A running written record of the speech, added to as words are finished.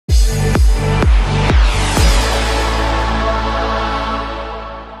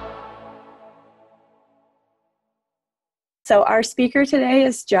So our speaker today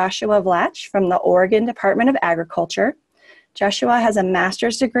is Joshua Vlach from the Oregon Department of Agriculture. Joshua has a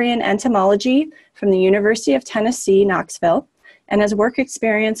master's degree in entomology from the University of Tennessee, Knoxville, and has work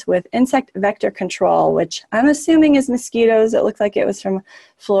experience with insect vector control, which I'm assuming is mosquitoes. It looked like it was from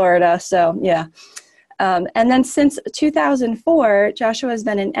Florida, so yeah. And then since 2004, Joshua has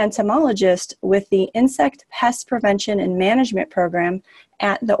been an entomologist with the Insect Pest Prevention and Management Program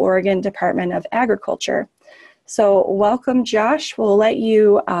at the Oregon Department of Agriculture. So welcome, Josh. We'll let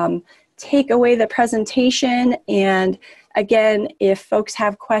you take away the presentation. And again, if folks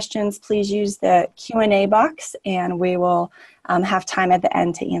have questions, please use the Q&A box, and we will have time at the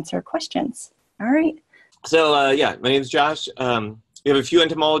end to answer questions. All right. So yeah, my name is Josh. We have a few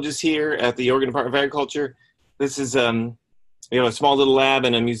entomologists here at the Oregon Department of Agriculture. This is, we have a small little lab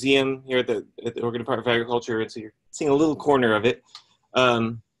and a museum here at the Oregon Department of Agriculture, and so you're seeing a little corner of it.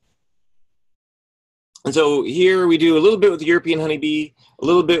 And so here we do a little bit with the European honeybee, a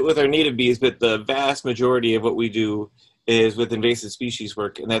little bit with our native bees, but the vast majority of what we do is with invasive species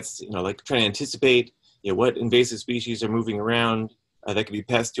work, and that's like trying to anticipate what invasive species are moving around. That could be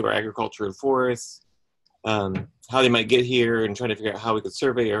pests to our agriculture and forests, how they might get here, and trying to figure out how we could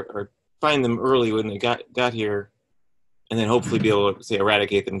survey or find them early when they got here, and then hopefully be able to, say,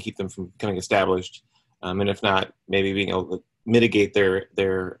 eradicate them and keep them from becoming established. And if not, maybe being able to mitigate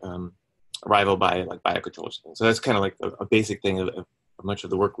their arrival by like biocontrol or something. So that's kind of like a basic thing of much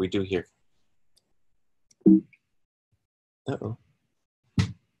of the work we do here. Uh-oh.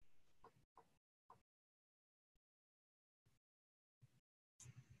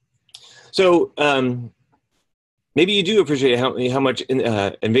 So maybe you do appreciate how much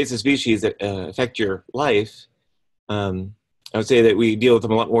invasive species that affect your life. I would say that we deal with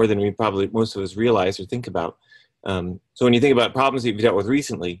them a lot more than we probably most of us realize or think about. So when you think about problems that you've dealt with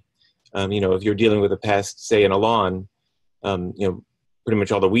recently, if you're dealing with a pest, say in a lawn, pretty much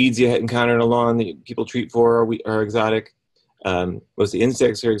all the weeds you encounter in a lawn that people treat for are exotic. Most of the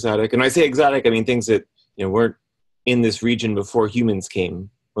insects are exotic. And when I say exotic, I mean things that weren't in this region before humans came.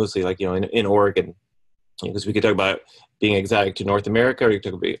 Mostly like in Oregon, because we could talk about being exotic to North America, or you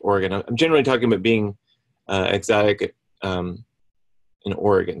could talk about Oregon. I'm generally talking about being exotic in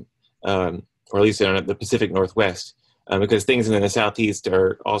Oregon, or at least in the Pacific Northwest. Because things in the Southeast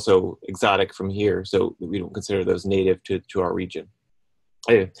are also exotic from here, so we don't consider those native to our region.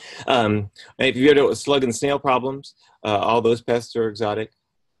 If you have slug and snail problems, all those pests are exotic.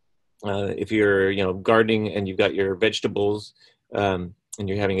 If you're gardening and you've got your vegetables, and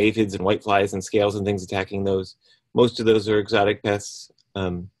you're having aphids and whiteflies and scales and things attacking those, most of those are exotic pests.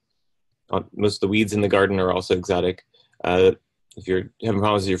 Most of the weeds in the garden are also exotic. If you're having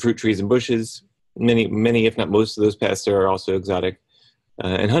problems with your fruit trees and bushes, many, if not most of those pests are also exotic.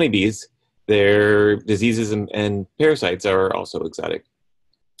 And honeybees, their diseases and parasites are also exotic.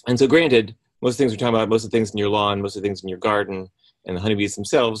 And so granted, most of the things we're talking about, most of the things in your lawn, most of the things in your garden, and the honeybees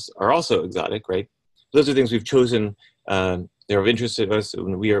themselves are also exotic, right? Those are things we've chosen. They're of interest to us,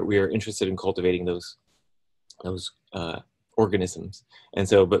 and we are interested in cultivating those organisms. And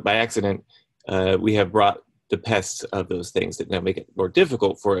so, but by accident, we have brought the pests of those things that now make it more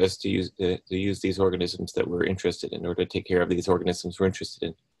difficult for us to use these organisms that we're interested in, or to take care of these organisms we're interested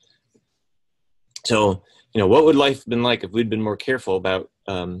in. So, what would life have been like if we'd been more careful about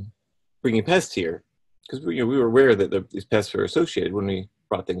bringing pests here? Because we were aware that these pests were associated when we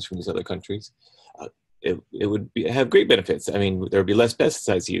brought things from these other countries. It would have great benefits. I mean, there would be less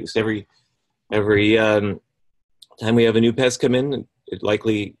pesticides used. Every time we have a new pest come in, it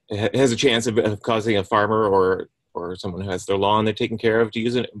likely has a chance of causing a farmer or someone who has their lawn they're taking care of to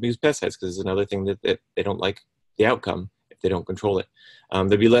use pesticides, because it's another thing that they don't like the outcome if they don't control it.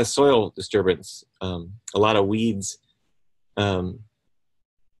 There'd be less soil disturbance. A lot of weeds are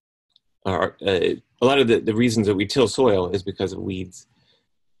a lot of the reasons that we till soil is because of weeds,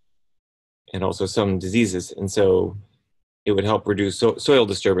 and also some diseases. And so it would help reduce soil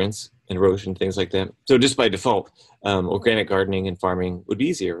disturbance and erosion, things like that. So just by default, organic gardening and farming would be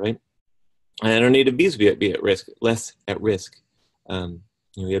easier, right? And our native bees would be at risk, less at risk.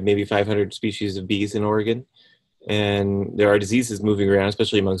 We have maybe 500 species of bees in Oregon, and there are diseases moving around,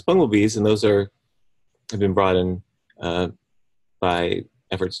 especially amongst bumblebees, and those have been brought in by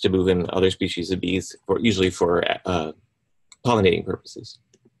efforts to move in other species of bees, usually for pollinating purposes.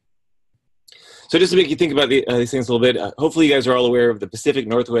 So just to make you think about these things a little bit, hopefully you guys are all aware of the Pacific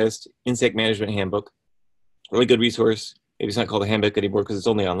Northwest Insect Management Handbook. Really good resource. Maybe it's not called a handbook anymore because it's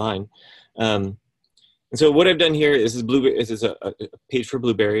only online. And so what I've done here is this is a page for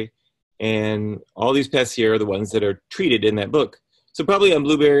blueberry, and all these pests here are the ones that are treated in that book. So probably on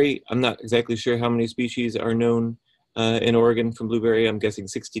blueberry, I'm not exactly sure how many species are known. in Oregon from blueberry. I'm guessing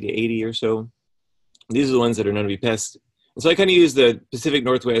 60 to 80 or so. These are the ones that are known to be pests. And so I kind of use the Pacific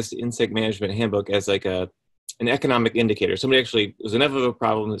Northwest Insect Management Handbook as like an economic indicator. Somebody actually, it was enough of a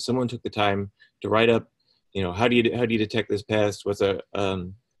problem that someone took the time to write up, how do you detect this pest? What's a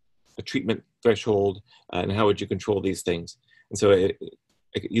treatment threshold, and how would you control these things? And so I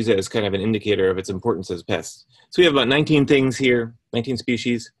use it as kind of an indicator of its importance as pests. So we have about 19 things here, 19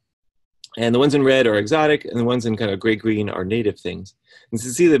 species. And the ones in red are exotic, and the ones in kind of gray-green are native things. And so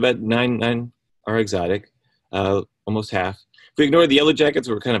you see that about nine are exotic, almost half. If we ignore the yellow jackets,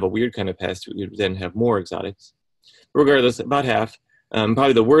 we're kind of a weird kind of pest. We would then have more exotics. Regardless, about half.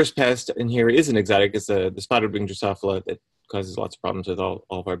 Probably the worst pest in here is an exotic. It's the spotted-winged Drosophila that causes lots of problems with all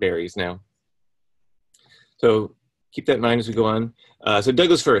of our berries now. So keep that in mind as we go on. So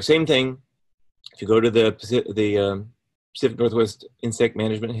Douglas fir, same thing. If you go to the Pacific Northwest Insect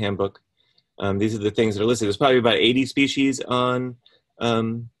Management Handbook, these are the things that are listed. There's probably about 80 species on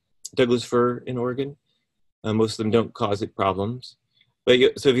Douglas fir in Oregon. Most of them don't cause it problems.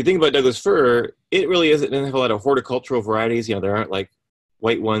 But so if you think about Douglas fir, it really doesn't have a lot of horticultural varieties. There aren't like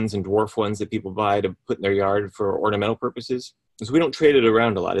white ones and dwarf ones that people buy to put in their yard for ornamental purposes. And so we don't trade it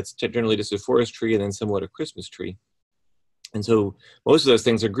around a lot. It's generally just a forest tree and then somewhat a Christmas tree. And so most of those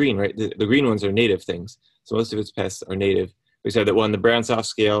things are green, right? The green ones are native things. So most of its pests are native. We said that one, the brown soft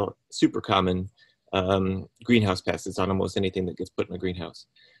scale, super common greenhouse pest. It's on almost anything that gets put in a greenhouse.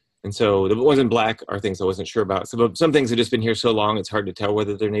 And so the ones in black are things I wasn't sure about. Some things have just been here so long, it's hard to tell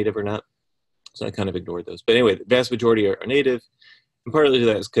whether they're native or not. So I kind of ignored those. But anyway, the vast majority are native. And partly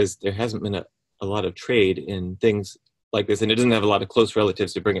that is because there hasn't been a lot of trade in things like this. And it doesn't have a lot of close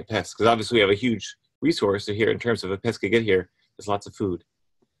relatives to bring it pests. Because obviously we have a huge resource here in terms of a pest could get here. There's lots of food.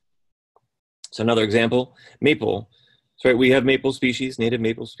 So another example, maple. So right, we have maple species, native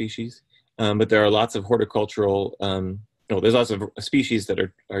maple species. But there are lots of horticultural there's lots of species that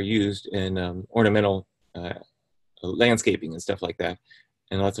are used in ornamental landscaping and stuff like that,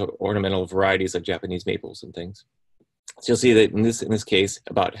 and lots of ornamental varieties like Japanese maples and things. So you'll see that in this case,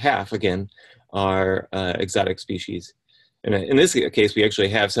 about half again are exotic species. And in this case, we actually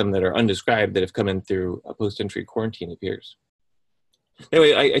have some that are undescribed that have come in through a post-entry quarantine appears.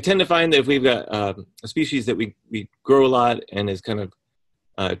 Anyway, I tend to find that if we've got a species that we grow a lot and is kind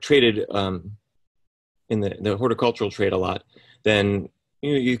of traded in the horticultural trade a lot, then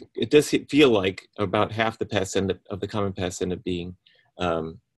it does feel like about half the pests of the common pests end up being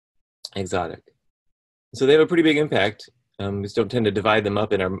exotic. So they have a pretty big impact. We just don't tend to divide them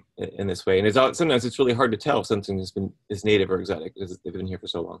up in this way, and sometimes it's really hard to tell if something is native or exotic because they've been here for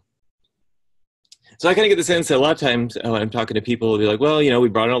so long. So I kind of get the sense that a lot of times when I'm talking to people, they'll be like, well, we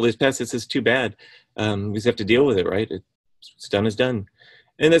brought in all these pests. It's just too bad. We just have to deal with it, right? It's done is done.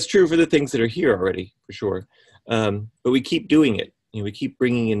 And that's true for the things that are here already, for sure. But we keep doing it. We keep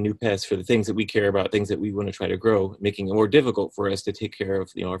bringing in new pests for the things that we care about, things that we want to try to grow, making it more difficult for us to take care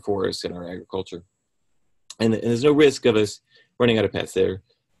of our forests and our agriculture. And there's no risk of us running out of pests. There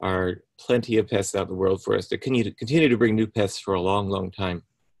are plenty of pests out in the world for us to continue to bring new pests for a long, long time.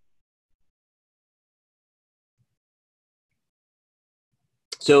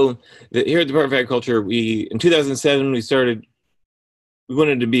 So here at the Department of Agriculture, in 2007, we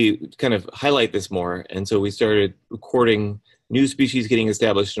wanted to kind of highlight this more. And so we started recording new species getting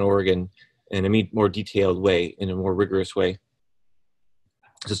established in Oregon in a more detailed way, in a more rigorous way.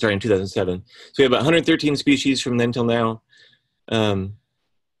 So starting in 2007. So we have about 113 species from then till now of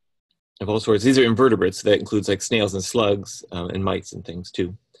all sorts. These are invertebrates. So that includes like snails and slugs and mites and things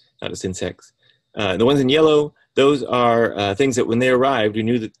too, not just insects. The ones in yellow, those are things that when they arrived, we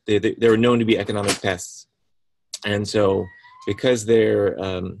knew that they were known to be economic pests. And so because they're,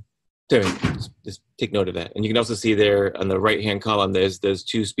 just take note of that. And you can also see there on the right-hand column, there's those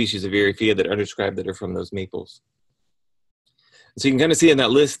two species of Eriophea that are described that are from those maples. So you can kind of see in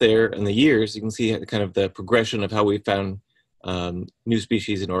that list there in the years, you can see kind of the progression of how we found new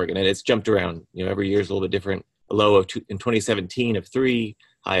species in Oregon. And it's jumped around, every year is a little bit different. A low in 2017 of 3,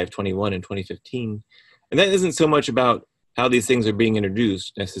 high of 21 in 2015. And that isn't so much about how these things are being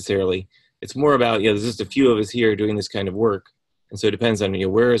introduced necessarily. It's more about, there's just a few of us here doing this kind of work. And so it depends on,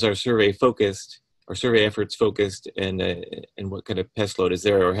 where is our survey focused, our survey efforts focused, and what kind of pest load is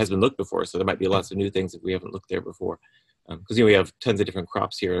there or has been looked before. So there might be lots of new things if we haven't looked there before. Because we have tons of different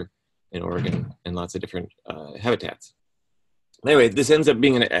crops here in Oregon and lots of different habitats. Anyway, this ends up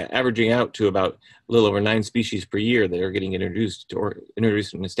being averaging out to about a little over 9 species per year that are getting introduced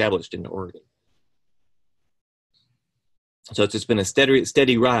and established in Oregon. So it's just been a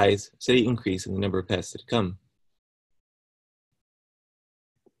steady rise, steady increase in the number of pests that come.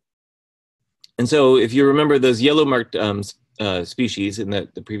 And so if you remember those yellow marked species in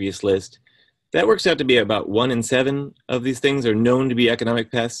the previous list, that works out to be about 1 in 7 of these things are known to be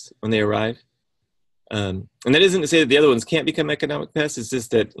economic pests when they arrive. And that isn't to say that the other ones can't become economic pests. It's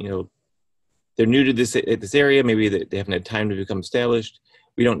just that, you know, they're new to this area. Maybe they haven't had time to become established.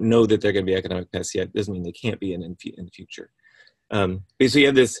 We don't know that they're going to be economic pests yet. Doesn't mean they can't be in the future. So you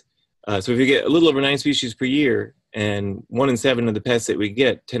have this. So if you get a little over 9 species per year, and 1 in 7 of the pests that we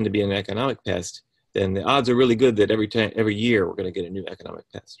get tend to be an economic pest, then the odds are really good that every year we're going to get a new economic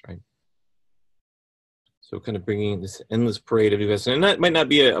pest, right? So kind of bringing this endless parade of new pests, and that might not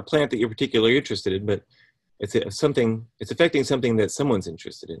be a plant that you're particularly interested in, but it's affecting something that someone's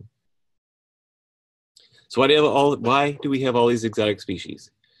interested in. So why do we have all these exotic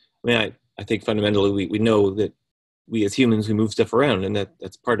species? I mean, I think fundamentally we know that we as humans, we move stuff around, and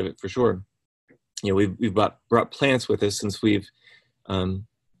that's part of it for sure. You know, we've brought plants with us since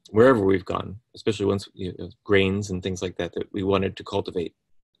wherever we've gone, especially once, you know, grains and things like that we wanted to cultivate.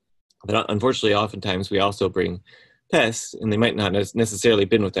 But unfortunately, oftentimes we also bring pests, and they might not necessarily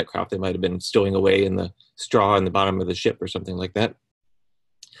been with that crop. They might have been stowing away in the straw in the bottom of the ship or something like that.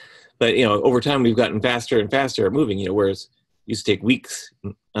 But, you know, over time we've gotten faster and faster at moving. You know, whereas it used to take weeks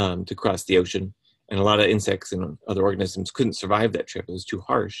to cross the ocean, and a lot of insects and other organisms couldn't survive that trip. It was too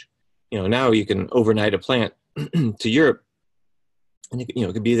harsh. You know, now you can overnight a plant to Europe, and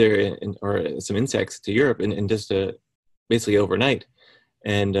it could be there, or some insects to Europe, and just basically overnight.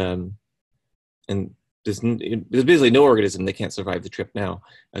 And there's basically no organism that can't survive the trip now,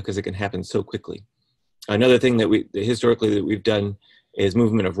 because it can happen so quickly. Another thing that historically we've done is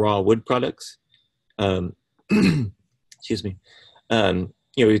movement of raw wood products. Excuse me. You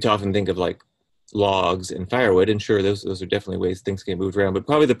know, we often think of like logs and firewood, and sure, those are definitely ways things get moved around. But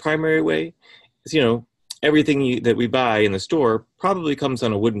probably the primary way is, you know, everything that we buy in the store probably comes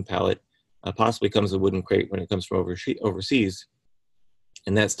on a wooden pallet, possibly comes in a wooden crate when it comes from overseas.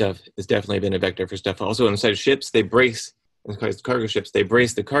 And that stuff has definitely been a vector for stuff. Also inside ships, they brace, cargo ships, they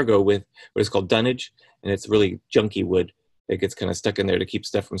brace the cargo with what is called dunnage, and it's really junky wood that gets kind of stuck in there to keep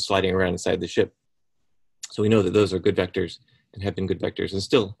stuff from sliding around inside the ship. So we know that those are good vectors, and have been good vectors, and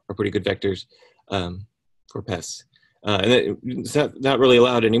still are pretty good vectors for pests. And it's not really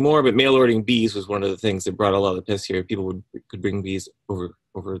allowed anymore, but mail ordering bees was one of the things that brought a lot of the pests here. People could bring bees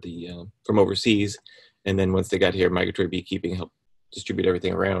from overseas, and then once they got here, migratory beekeeping helped distribute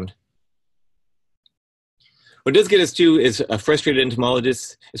everything around. What does get us to is a frustrated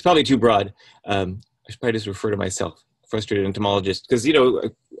entomologist. It's probably too broad. I should probably just refer to myself, frustrated entomologist, because, you know,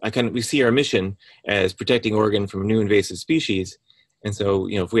 we see our mission as protecting Oregon from new invasive species. And so,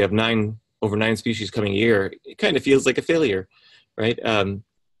 you know, if we have over 9 species coming a year, it kind of feels like a failure, right?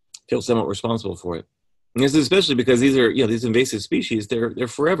 Feel somewhat responsible for it. And this is especially because these are, you know, these invasive species, they're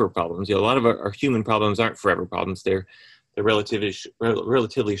forever problems. You know, a lot of our human problems aren't forever problems. They're relatively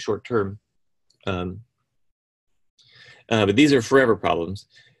short term. But these are forever problems.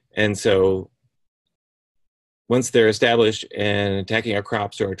 And so once they're established and attacking our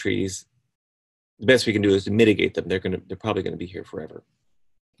crops or our trees, the best we can do is to mitigate them. They're probably going to be here forever.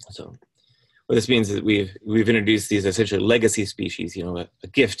 So what this means is we've introduced these essentially legacy species, you know, a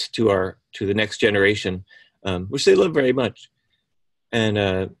gift to the next generation, which they love very much. And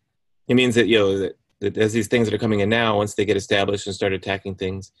it means that, you know, that as these things that are coming in now, once they get established and start attacking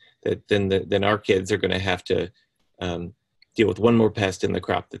things, that then our kids are going to have to deal with one more pest in the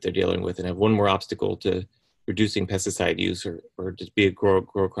crop that they're dealing with, and have one more obstacle to reducing pesticide use, or just be a grow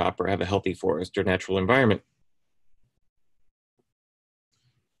crop, or have a healthy forest or natural environment.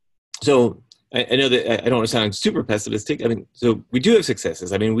 So I know that I don't want to sound super pessimistic. I mean, so we do have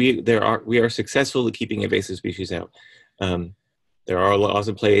successes. I mean, we are successful at keeping invasive species out. There are laws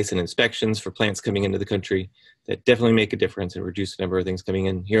in place and inspections for plants coming into the country that definitely make a difference and reduce the number of things coming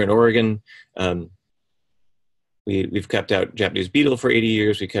in. Here in Oregon, we've kept out Japanese beetle for 80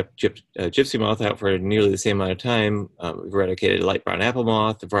 years. We kept gypsy moth out for nearly the same amount of time. We've eradicated light brown apple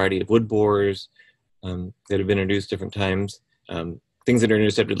moth, a variety of wood borers that have been introduced different times. Things that are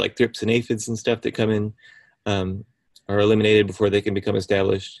intercepted, like thrips and aphids and stuff that come in, are eliminated before they can become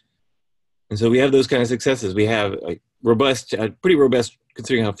established. And so we have those kind of successes. We have pretty robust,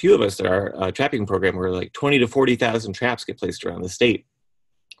 considering how few of us there are, trapping program where like 20 to 40,000 traps get placed around the state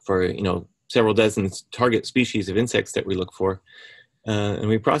for, you know, several dozen target species of insects that we look for. And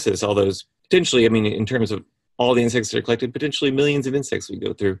we process all those potentially, I mean, in terms of all the insects that are collected, potentially millions of insects we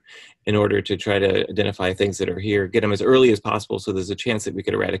go through in order to try to identify things that are here, get them as early as possible so there's a chance that we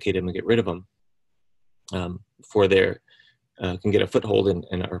could eradicate them and get rid of them before they can get a foothold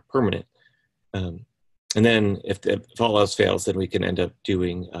and are permanent. And then if all else fails, then we can end up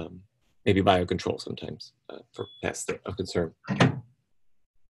doing maybe biocontrol sometimes for pests of concern.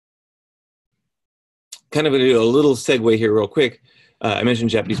 Kind of a little segue here real quick. I mentioned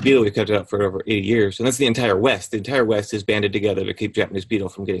Japanese beetle. We've kept it up for over 80 years, and that's the entire West. The entire West is banded together to keep Japanese beetle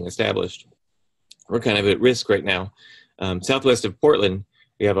from getting established. We're kind of at risk right now. Southwest of Portland,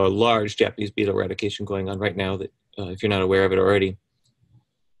 we have a large Japanese beetle eradication going on right now that, if you're not aware of it already.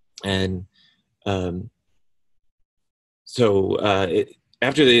 And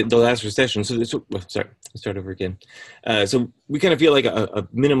after the last recession, sorry, let's start over again. So we kind of feel like a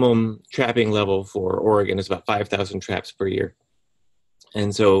minimum trapping level for Oregon is about 5,000 traps per year.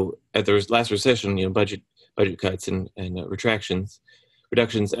 And so at the last recession, budget cuts and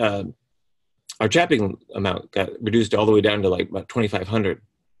reductions, our trapping amount got reduced all the way down to like about 2,500.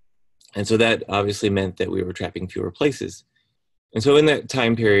 And so that obviously meant that we were trapping fewer places. And so in that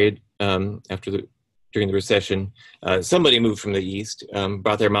time period, during the recession, somebody moved from the east,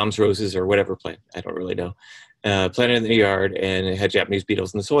 brought their mom's roses or whatever plant, I don't really know, planted it in the yard, and it had Japanese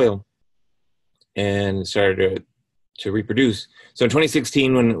beetles in the soil and started to reproduce. So in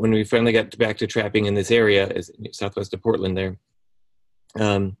 2016, when we finally got back to trapping in this area, southwest of Portland there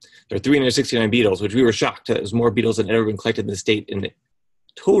are 369 beetles, which we were shocked. It was more beetles than had ever been collected in the state in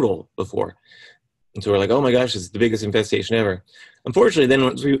total before. And so we're like, oh my gosh, this is the biggest infestation ever. Unfortunately, then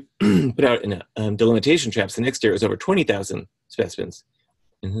once we put out in delimitation traps, the next year it was over 20,000 specimens.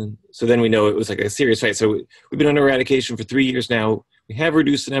 So then we know it was like a serious fight. So we've been under eradication for 3 years now. We have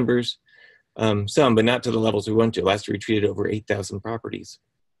reduced the numbers, some, but not to the levels we want to. Last year we treated over 8,000 properties.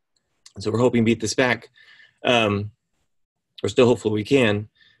 And so we're hoping to beat this back. We're still hopeful we can,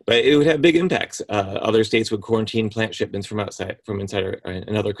 but it would have big impacts. Other states would quarantine plant shipments from inside,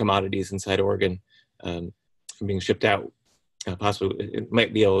 and other commodities inside Oregon from being shipped out. Possibly,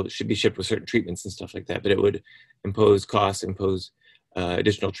 it should be shipped with certain treatments and stuff like that, but it would impose costs,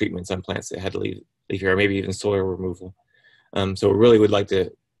 additional treatments on plants that had to leave here, or maybe even soil removal. So we really would like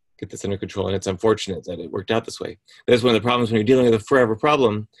to get this under control, and it's unfortunate that it worked out this way. But that's one of the problems when you're dealing with a forever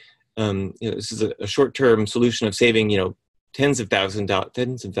problem. This is a short-term solution of saving, tens of thousands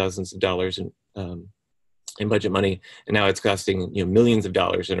of dollars in budget money, and now it's costing millions of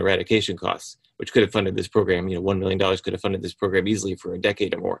dollars in eradication costs, which could have funded this program. $1 million could have funded this program easily for a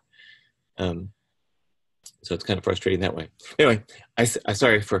decade or more. So it's kind of frustrating that way. Anyway, I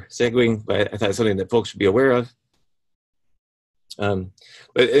sorry for segueing, but I thought it's something that folks should be aware of. But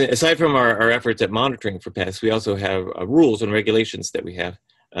aside from our efforts at monitoring for pests, we also have rules and regulations that we have.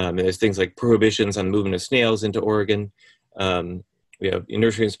 There's things like prohibitions on movement of snails into Oregon. We have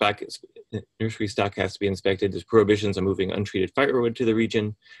nursery stock has to be inspected. There's prohibitions on moving untreated firewood to the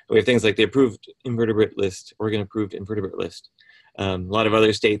region. We have things like the approved invertebrate list, Oregon approved invertebrate list. A lot of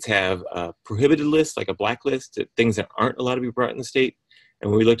other states have a prohibited list, like a blacklist, things that aren't allowed to be brought in the state.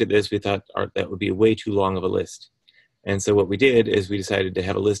 And when we looked at this, we thought that would be way too long of a list. And so what we did is we decided to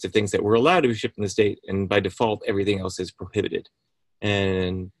have a list of things that were allowed to be shipped in the state, and by default, everything else is prohibited.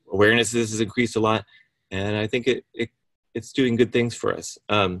 And awareness of this has increased a lot, and I think it's doing good things for us.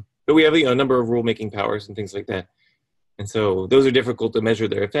 But we have a number of rulemaking powers and things like that. And so those are difficult to measure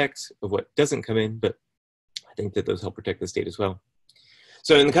their effects of what doesn't come in, but I think that those help protect the state as well.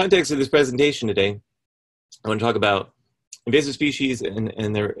 So in the context of this presentation today, I want to talk about invasive species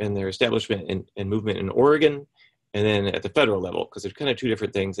and their establishment and movement in Oregon, and then at the federal level, because they're kind of two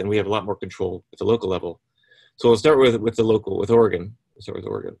different things, and we have a lot more control at the local level. So we'll start with Oregon. We'll start with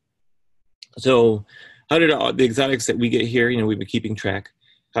Oregon. So how did the exotics that we get here, we've been keeping track,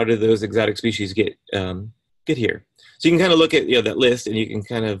 how did those exotic species get here? So you can kind of look at that list, and you can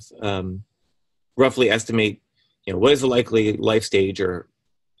kind of roughly estimate, what is the likely life stage, and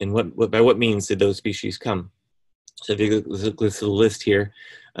by what means did those species come? So if you look at the list here,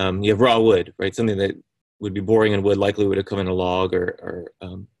 you have raw wood, right? Something that would be boring in wood likely would have come in a log or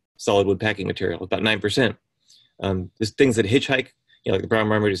solid wood packing material, about 9%. There's things that hitchhike, like the brown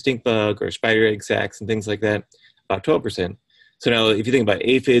marmorated stink bug or spider egg sacs and things like that, about 12%. So now if you think about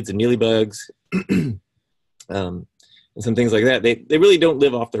aphids and mealybugs and some things like that, they really don't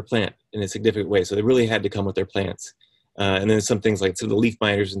live off their plant in a significant way. So they really had to come with their plants. And then some things like some of the leaf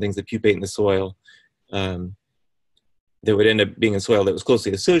miners and things that pupate in the soil that would end up being in soil that was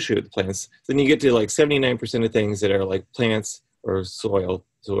closely associated with plants. Then you get to like 79% of things that are like plants or soil,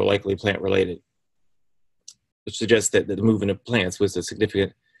 so are likely plant related, which suggests that the movement of plants was a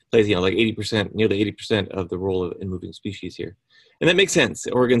significant place, like 80%, nearly 80% of the role in moving species here. And that makes sense.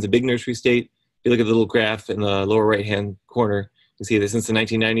 Oregon's a big nursery state. If you look at the little graph in the lower right-hand corner, you see that since the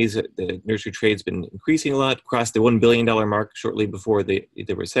 1990s, the nursery trade's been increasing a lot, crossed the $1 billion mark shortly before the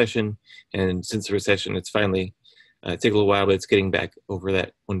recession. And since the recession, it's finally Take a little while, but it's getting back over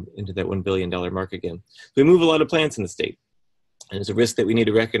that into that $1 billion mark again. So we move a lot of plants in the state, and it's a risk that we need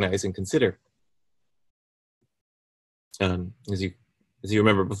to recognize and consider. As you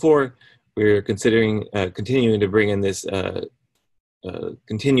remember before, we're considering continuing to bring in this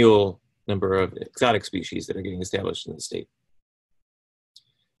continual number of exotic species that are getting established in the state.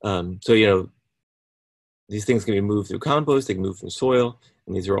 So these things can be moved through compost, they can move from soil,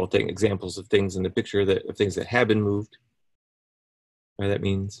 and these are all examples of things in the picture of things that have been moved. That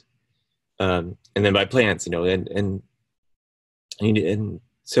means, and then by plants, and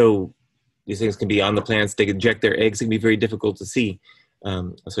so these things can be on the plants. They can eject their eggs. It can be very difficult to see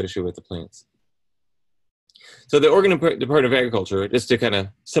associated with the plants. So the Oregon Department of Agriculture, just to kind of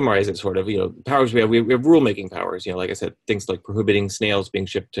summarize it, sort of, powers we have rule-making powers. Like I said, things like prohibiting snails being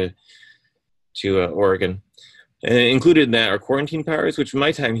shipped to Oregon. And included in that are quarantine powers, which in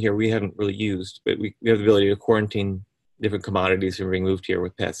my time here we haven't really used, but we have the ability to quarantine different commodities from being moved here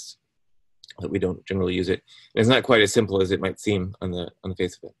with pests, that we don't generally use it. And it's not quite as simple as it might seem on the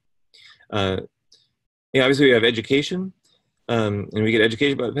face of it. Obviously we have education, and we get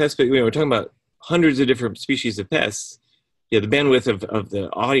education about pests, but we're talking about hundreds of different species of pests. The bandwidth of the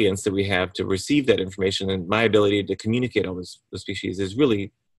audience that we have to receive that information and my ability to communicate all those species is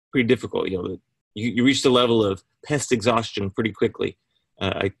really pretty difficult. You reach the level of pest exhaustion pretty quickly.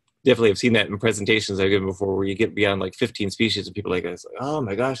 I definitely have seen that in presentations I've given before, where you get beyond like 15 species and people are like, oh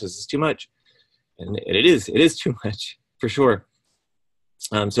my gosh, this is too much. And it is too much, for sure.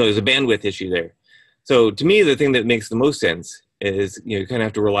 So there's a bandwidth issue there. So to me, the thing that makes the most sense is, you kind of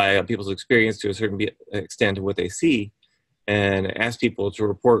have to rely on people's experience to a certain extent of what they see, and ask people to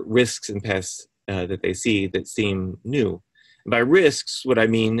report risks and pests that they see that seem new. And by risks, what I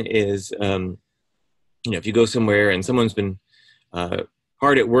mean is, if you go somewhere and someone's been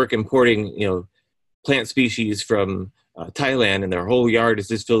hard at work importing, plant species from Thailand, and their whole yard is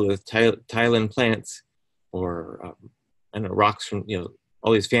just filled with Thailand plants, or rocks from,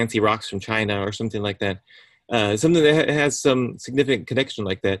 all these fancy rocks from China or something like that. Something that has some significant connection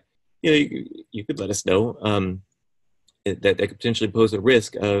like that, you could let us know that could potentially pose a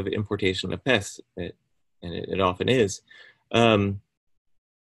risk of importation of pests, and it often is. And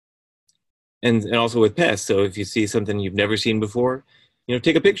also with pests. So if you see something you've never seen before,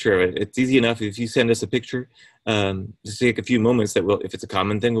 take a picture of it. It's easy enough if you send us a picture. Just take a few moments if it's a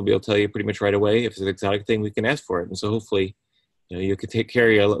common thing, we'll be able to tell you pretty much right away. If it's an exotic thing, we can ask for it. And so hopefully, you could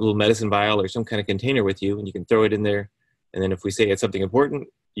carry a little medicine vial or some kind of container with you, and you can throw it in there. And then if we say it's something important,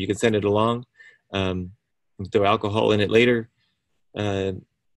 you can send it along. Throw alcohol in it later. And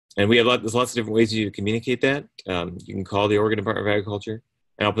we have there's lots of different ways you communicate that. You can call the Oregon Department of Agriculture,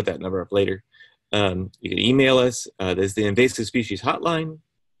 and I'll put that number up later. You can email us. There's the Invasive Species Hotline.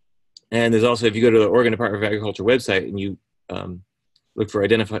 And there's also, if you go to the Oregon Department of Agriculture website and you look for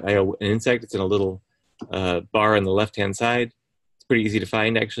identify an insect, it's in a little bar on the left-hand side. It's pretty easy to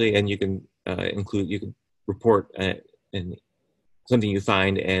find, actually, and you can you can report something you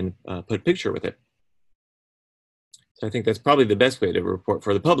find and put a picture with it. So I think that's probably the best way to report,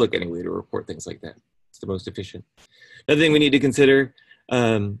 for the public anyway, to report things like that. It's the most efficient. Another thing we need to consider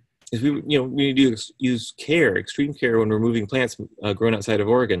is we need to use extreme care when removing plants grown outside of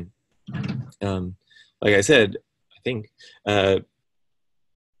Oregon. Like I said, I think it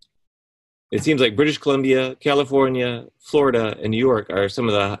seems like British Columbia, California, Florida, and New York are some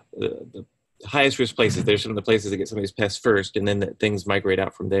of the highest risk places. They're some of the places that get some of these pests first, and then things migrate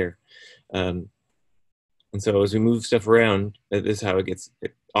out from there. And so as we move stuff around, this is how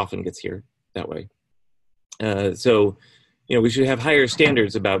it often gets here that way. So we should have higher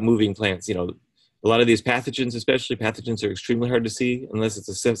standards about moving plants. A lot of these pathogens, especially pathogens, are extremely hard to see unless it's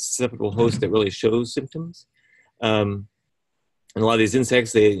a susceptible host that really shows symptoms. And a lot of these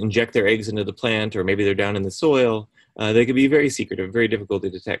insects, they inject their eggs into the plant, or maybe they're down in the soil. They can be very secretive, very difficult to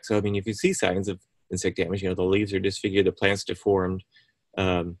detect. So, if you see signs of insect damage, the leaves are disfigured, the plant's deformed.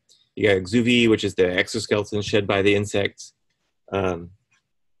 You got exuvie, which is the exoskeleton shed by the insects.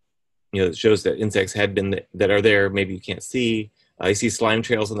 It shows that insects that are there, maybe you can't see. You see slime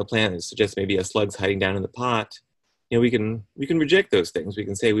trails on the plant. It suggests maybe a slug's hiding down in the pot. We can reject those things. We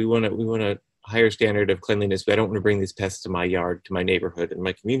can say we want a higher standard of cleanliness, but I don't want to bring these pests to my yard, to my neighborhood, and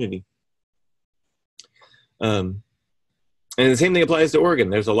my community. And the same thing applies to Oregon.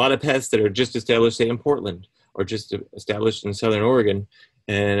 There's a lot of pests that are just established, say, in Portland, or just established in Southern Oregon.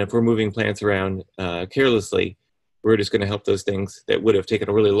 And if we're moving plants around carelessly, we're just going to help those things that would have taken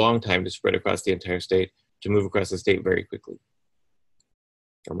a really long time to spread across the entire state to move across the state very quickly,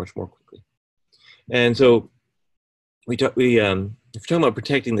 or much more quickly. And so if we're talking about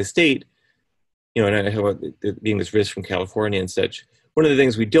protecting the state, you know, and I talk about being this risk from California and such. One of the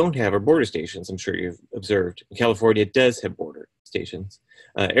things we don't have are border stations. I'm sure you've observed. California does have border stations.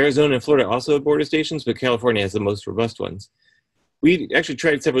 Arizona and Florida also have border stations, but California has the most robust ones. We actually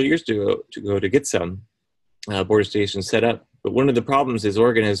tried several years to get some border stations set up. But one of the problems is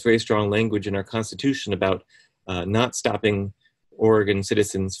Oregon has very strong language in our Constitution about not stopping Oregon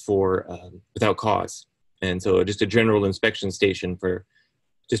citizens for without cause. And so just a general inspection station for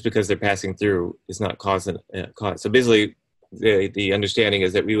just because they're passing through is not cause. So basically, the understanding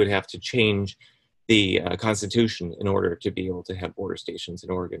is that we would have to change the Constitution in order to be able to have border stations in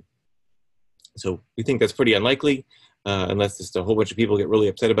Oregon. So we think that's pretty unlikely, unless just a whole bunch of people get really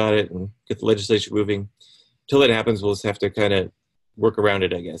upset about it and get the legislature moving. Till that happens, we'll just have to kind of work around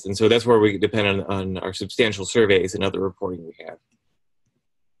it, I guess. And so that's where we depend on our substantial surveys and other reporting we have.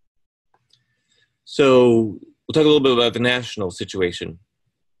 So we'll talk a little bit about the national situation.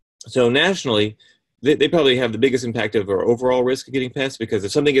 So nationally, they probably have the biggest impact of our overall risk of getting pests, because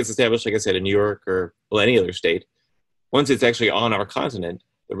if something gets established, like I said, in New York or well, any other state, once it's actually on our continent,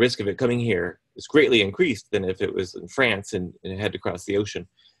 the risk of it coming here is greatly increased than if it was in France and it had to cross the ocean.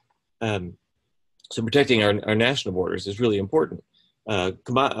 So protecting our national borders is really important.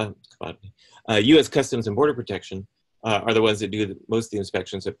 U.S. Customs and Border Protection are the ones that do most of the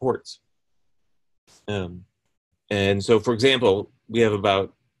inspections at ports. And so, for example, we have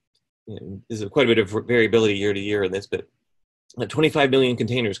about, there's quite a bit of variability year to year in this, but 25 million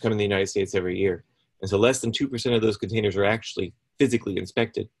containers come in the United States every year. And so less than 2% of those containers are actually physically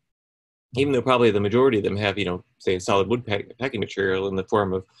inspected, even though probably the majority of them have, say, solid wood packing material in the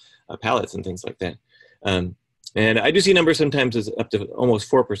form of pallets and things like that. And I do see numbers sometimes as up to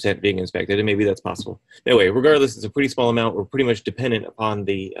almost 4% being inspected, and maybe that's possible. Anyway, regardless, it's a pretty small amount. We're pretty much dependent upon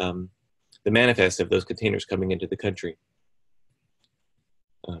the manifest of those containers coming into the country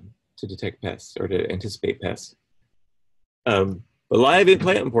to detect pests or to anticipate pests. But live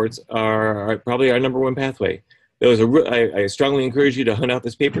plant imports are probably our #1 pathway. I strongly encourage you to hunt out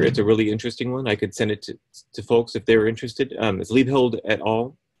this paper. It's a really interesting one. I could send it to folks if they were interested. It's Liebhold et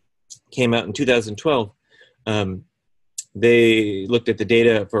al. Came out in 2012. They looked at the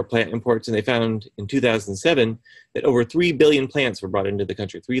data for plant imports, and they found in 2007 that over 3 billion plants were brought into the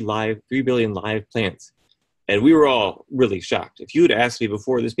country, 3 billion live plants. And we were all really shocked. If you had asked me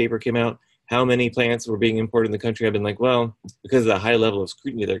before this paper came out how many plants were being imported in the country, I've been like, well, because of the high level of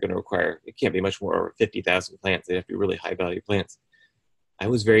scrutiny they're going to require, it can't be much more over 50,000 plants. They have to be really high value plants. I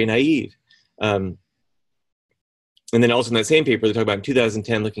was very naive. And then also in that same paper, they talk about in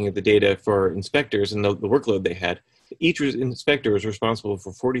 2010, looking at the data for inspectors and the workload they had. Each inspector was responsible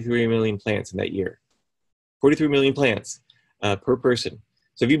for 43 million plants in that year. 43 million plants per person.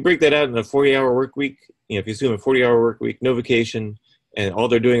 So if you break that out in a 40-hour work week, if you assume a 40-hour work week, no vacation, and all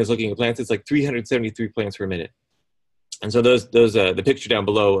they're doing is looking at plants, it's like 373 plants per minute. And so the picture down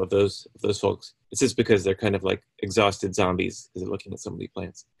below of those folks, it's just because they're kind of like exhausted zombies because they're looking at so many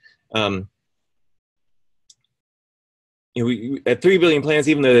plants. At 3 billion plants,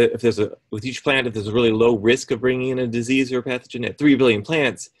 even though with each plant, if there's a really low risk of bringing in a disease or a pathogen, at 3 billion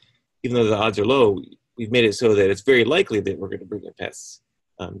plants, even though the odds are low, we've made it so that it's very likely that we're going to bring in pests,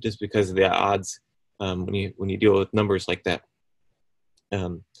 just because of the odds when you deal with numbers like that.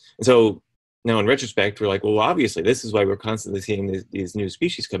 And so now in retrospect, we're like, well, obviously, this is why we're constantly seeing these new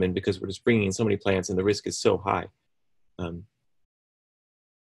species come in, because we're just bringing in so many plants and the risk is so high.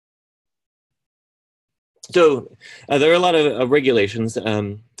 So there are a lot of regulations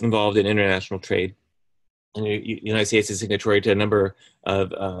involved in international trade. And the United States is signatory to a number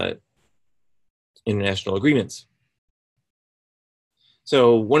of international agreements.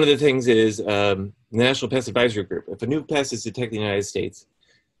 So one of the things is the National Pest Advisory Group. If a new pest is detected in the United States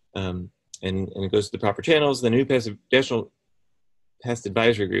and it goes to the proper channels, the National Pest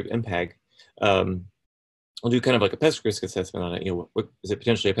Advisory Group, MPAG, will do kind of like a pest risk assessment on it. What is it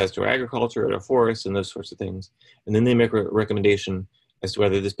potentially a pest to our agriculture or our forests and those sorts of things. And then they make a recommendation as to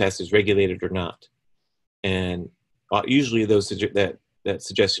whether this pest is regulated or not. And usually that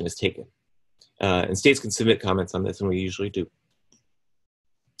suggestion is taken. And states can submit comments on this, and we usually do.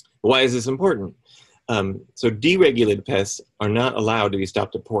 Why is this important? So deregulated pests are not allowed to be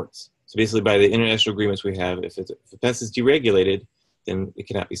stopped at ports. So basically by the international agreements we have, if a pest is deregulated, then it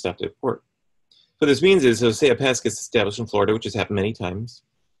cannot be stopped at a port. What this means is, so say a pest gets established in Florida, which has happened many times,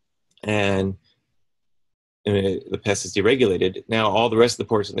 and the pest is deregulated. Now all the rest of the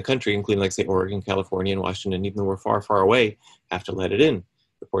ports in the country, including like say Oregon, California, and Washington, even though we're far, far away, have to let it in.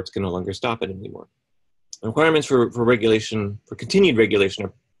 The ports can no longer stop it anymore. The requirements for regulation, for continued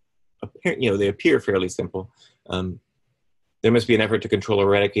regulation, they appear fairly simple. there must be an effort to control or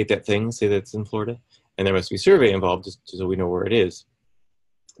eradicate that thing, say that's in Florida, and there must be survey involved just so we know where it is.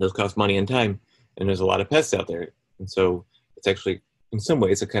 Those cost money and time, and there's a lot of pests out there. And so it's actually, in some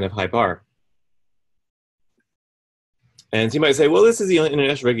ways, a kind of high bar. And so you might say, well, this is the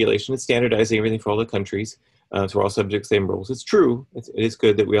international regulation. It's standardizing everything for all the countries. So we're all subject to the same rules. It's true. It is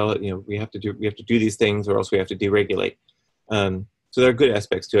good that we all, we have to do these things, or else we have to deregulate. So there are good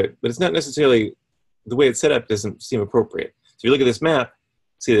aspects to it, but it's not necessarily, the way it's set up doesn't seem appropriate. So if you look at this map,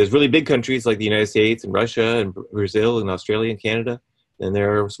 see there's really big countries like the United States and Russia and Brazil and Australia and Canada. And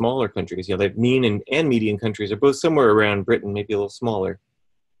there are smaller countries. Like mean and median countries are both somewhere around Britain, maybe a little smaller.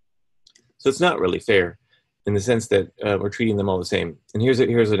 So it's not really fair in the sense that we're treating them all the same. And here's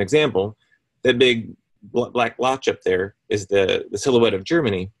an example. That big black blotch up there is the silhouette of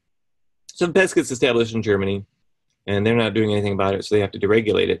Germany. So the pest gets established in Germany, and they're not doing anything about it, so they have to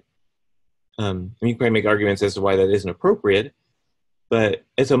deregulate it. And you can probably make arguments as to why that isn't appropriate, but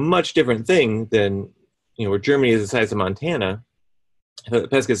it's a much different thing than, where Germany is the size of Montana. If a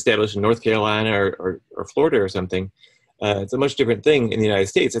pest gets established in North Carolina or Florida or something, it's a much different thing in the United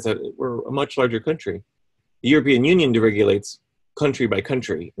States. We're a much larger country. The European Union deregulates country by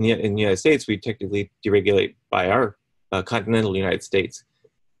country. In the United States, we technically deregulate by our continental United States.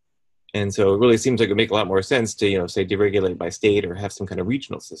 And so it really seems like it would make a lot more sense to, say, deregulate by state or have some kind of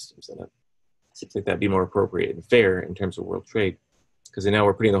regional systems in it. Seems like that'd be more appropriate and fair in terms of world trade, because now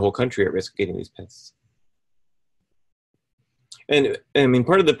we're putting the whole country at risk of getting these pests. And I mean,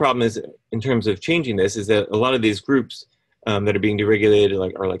 part of the problem is, in terms of changing this, is that a lot of these groups that are being deregulated,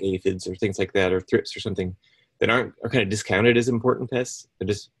 are like aphids or things like that, or thrips or something, that are kind of discounted as important pests. They're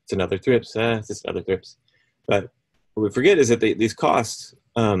just, it's another thrips, it's just another thrips. But what we forget is that these costs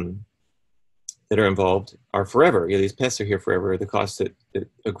that are involved are forever. These pests are here forever. The costs that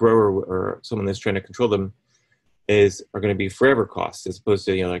a grower or someone that's trying to control them are going to be forever costs, as opposed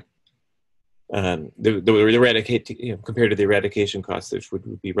to the eradicate, compared to the eradication costs, which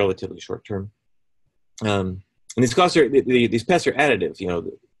would be relatively short term. And these costs these pests are additive.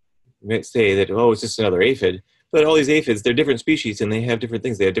 You might say that, oh, it's just another aphid, but all these aphids, they're different species and they have different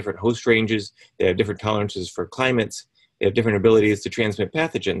things. They have different host ranges. They have different tolerances for climates. They have different abilities to transmit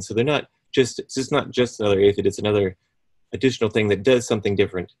pathogens. So it's just not just another aphid. It's another additional thing that does something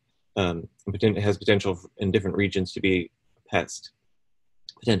different. And has potential in different regions to be a pest,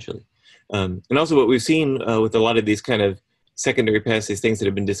 potentially. And also what we've seen with a lot of these kind of secondary pests, these things that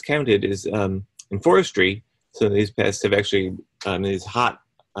have been discounted, is in forestry. So these pests have actually, these hot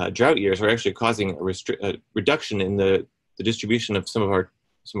drought years, are actually causing a reduction in the distribution of some of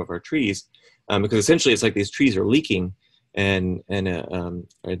our trees, because essentially it's like these trees are leaking and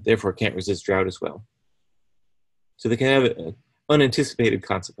therefore can't resist drought as well. So they can have unanticipated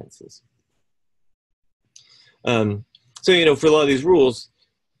consequences. So for a lot of these rules,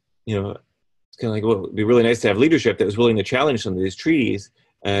 it's kind of like, well, it'd be really nice to have leadership that was willing to challenge some of these treaties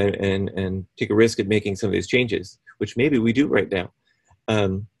and take a risk at making some of these changes, which maybe we do right now.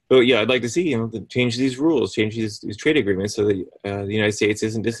 But yeah, I'd like to see, change these rules, change these trade agreements so that the United States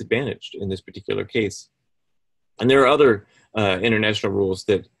isn't disadvantaged in this particular case. And there are other international rules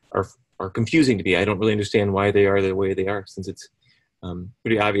that are confusing to me. I don't really understand why they are the way they are, since it's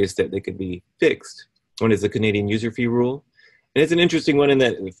pretty obvious that they could be fixed. One is the Canadian user fee rule. And it's an interesting one in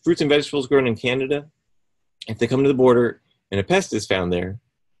that fruits and vegetables grown in Canada, if they come to the border and a pest is found there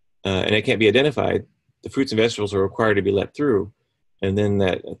and it can't be identified, the fruits and vegetables are required to be let through. And then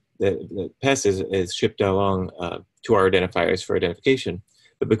that pest is shipped along to our identifiers for identification.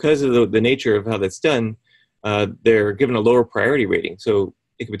 But because of the nature of how that's done, they're given a lower priority rating. So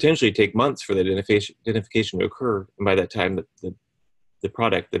it could potentially take months for the identification to occur. And by that time, the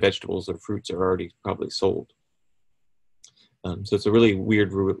product, the vegetables or fruits, are already probably sold. So it's a really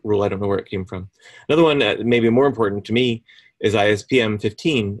weird rule. I don't know where it came from. Another one that maybe more important to me is ISPM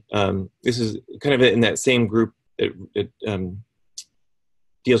 15. This is kind of in that same group that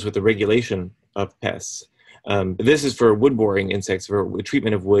deals with the regulation of pests. But this is for wood-boring insects, for the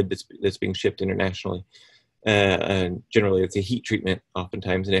treatment of wood that's being shipped internationally. And generally, it's a heat treatment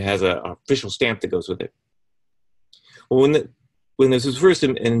oftentimes, and it has an official stamp that goes with it. Well, when this was first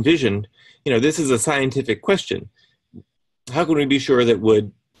envisioned, this is a scientific question. How can we be sure that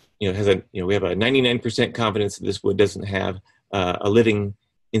wood, we have a 99% confidence that this wood doesn't have a living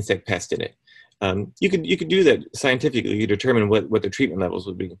insect pest in it? You could do that scientifically. You determine what the treatment levels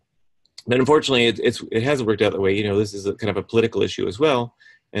would be. But unfortunately, it hasn't worked out that way. This is kind of a political issue as well,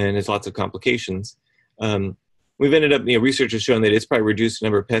 and there's lots of complications. We've ended up, research has shown that it's probably reduced the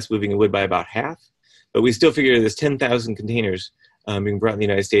number of pests moving in wood by about half, but we still figure there's 10,000 containers being brought in the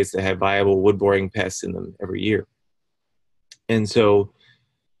United States that have viable wood-boring pests in them every year. And so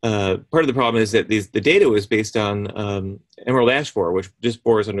part of the problem is that the data was based on emerald ash borer, which just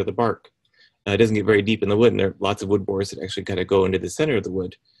bores under the bark. It doesn't get very deep in the wood, and there are lots of wood borers that actually kind of go into the center of the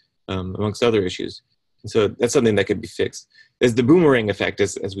wood, amongst other issues. And so that's something that could be fixed. There's the boomerang effect,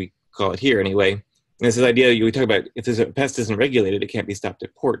 as we call it here anyway. And this is the idea we talk about, if a pest isn't regulated, it can't be stopped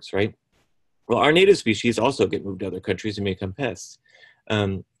at ports, right? Well, our native species also get moved to other countries and become pests.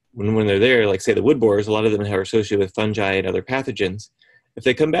 When they're there, like say the wood borers, a lot of them are associated with fungi and other pathogens. If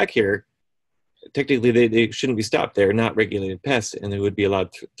they come back here, technically they shouldn't be stopped. They're not regulated pests, and they would be allowed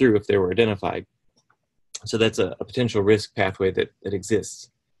through if they were identified. So that's a potential risk pathway that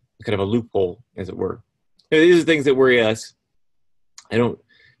exists, kind of a loophole, as it were. These are things that worry us. I don't,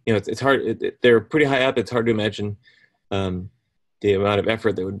 it's hard. They're pretty high up. It's hard to imagine the amount of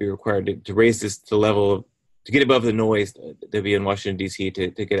effort that would be required to raise this to the level of, to get above the noise that be in Washington, D.C.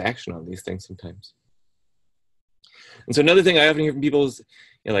 to get action on these things sometimes. And so another thing I often hear from people is,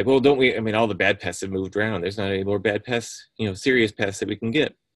 like, well, don't we, I mean, all the bad pests have moved around. There's not any more bad pests, serious pests that we can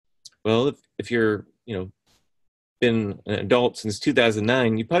get. Well, if you're, been an adult since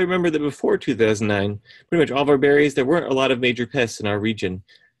 2009, you probably remember that before 2009, pretty much all of our berries, there weren't a lot of major pests in our region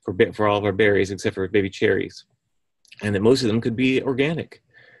for all of our berries, except for maybe cherries. And that most of them could be organic.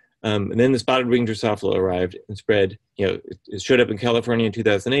 And then the spotted wing Drosophila arrived and spread. It showed up in California in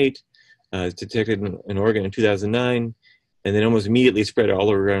 2008, detected in Oregon in 2009, and then almost immediately spread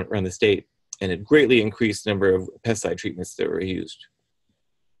all around the state. And it greatly increased the number of pesticide treatments that were used.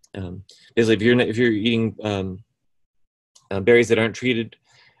 Basically, if you're eating berries that aren't treated,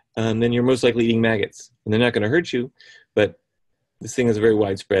 then you're most likely eating maggots, and they're not going to hurt you, but this thing is very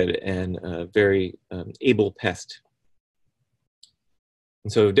widespread and a very able pest.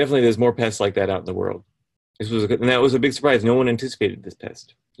 And so definitely there's more pests like that out in the world. And that was a big surprise. No one anticipated this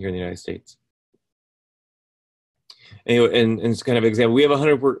pest here in the United States. Anyway, and it's kind of an example. We have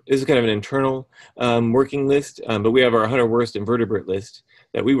 100, this is kind of an internal working list, but we have our 100 worst invertebrate list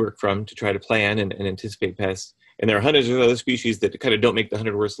that we work from to try to plan and anticipate pests. And there are hundreds of other species that kind of don't make the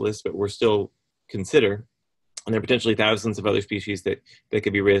 100 worst list, but we're still consider. And there are potentially thousands of other species that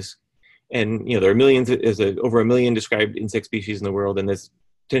could be risk. And there are millions, over 1 million described insect species in the world, and there's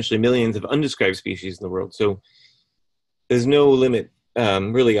potentially millions of undescribed species in the world. So there's no limit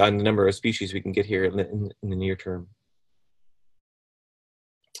really on the number of species we can get here in the near term.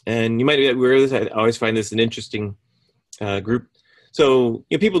 And you might be aware of this. I always find this an interesting group. So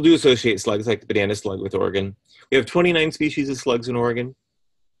people do associate slugs like the banana slug with Oregon. We have 29 species of slugs in Oregon,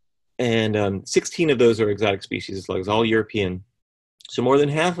 and 16 of those are exotic species of slugs, all European. So more than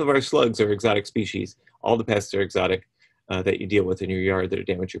half of our slugs are exotic species. All the pests are exotic that you deal with in your yard that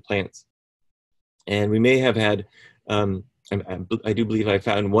damage your plants. And we may have had, I do believe I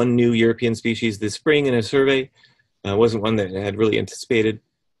found one new European species this spring in a survey. Wasn't one that I had really anticipated.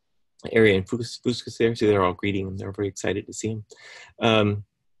 Area and fuscus there, so they're all greeting them. They're very excited to see them.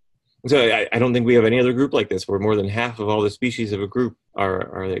 So I don't think we have any other group like this where more than half of all the species of a group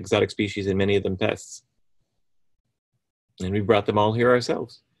are exotic species, and many of them pests. And we brought them all here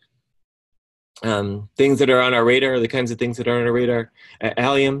ourselves. Things that are on our radar, the kinds of things that are on our radar.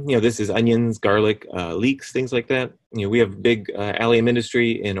 Allium, this is onions, garlic, leeks, things like that. We have a big allium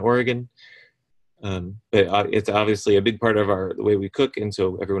industry in Oregon. But it's obviously a big part of the way we cook, and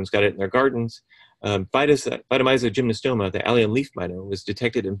so everyone's got it in their gardens. Phytomyza gymnostoma, the allium leaf miner, was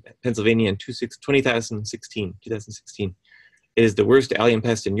detected in Pennsylvania in 2016. It is the worst allium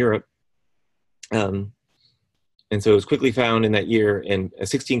pest in Europe. And so it was quickly found in that year in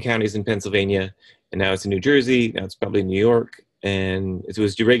 16 counties in Pennsylvania, and now it's in New Jersey, now it's probably in New York, and it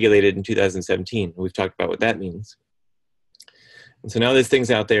was deregulated in 2017. We've talked about what that means. And so now this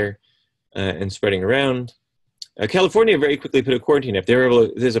thing's out there and spreading around. California very quickly put a quarantine up.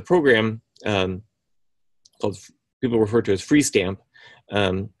 There's a program called, people refer to as Free Stamp,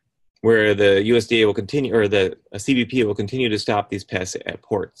 where the USDA will continue, or the CBP will continue to stop these pests at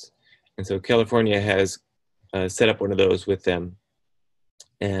ports. And so California has set up one of those with them,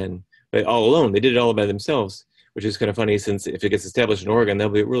 but all alone. They did it all by themselves, which is kind of funny, since if it gets established in Oregon, they'll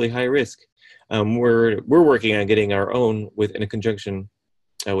be at really high risk. We're working on getting our own in a conjunction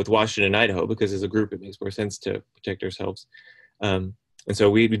with Washington and Idaho, because as a group it makes more sense to protect ourselves. And so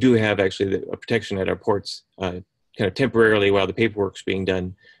we do have actually a protection at our ports, kind of temporarily while the paperwork's being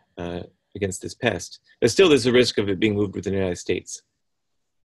done against this pest. But still there's a risk of it being moved within the United States.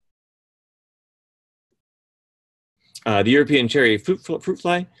 The European cherry fruit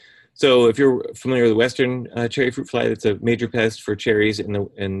fly. So if you're familiar with the Western cherry fruit fly, that's a major pest for cherries in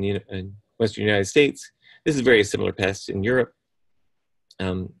Western United States. This is a very similar pest in Europe.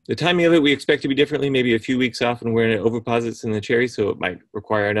 The timing of it we expect to be differently, maybe a few weeks off when it oviposits in the cherries, so it might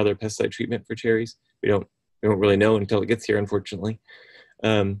require another pesticide treatment for cherries. We don't really know until it gets here, unfortunately.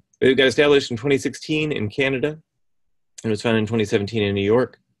 But it got established in 2016 in Canada, and it was found in 2017 in New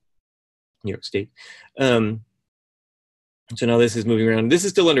York State. So now this is moving around. This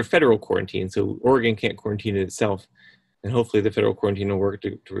is still under federal quarantine, so Oregon can't quarantine it itself, and hopefully the federal quarantine will work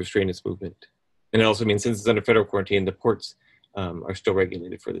to restrain its movement. And it also means since it's under federal quarantine, the ports are still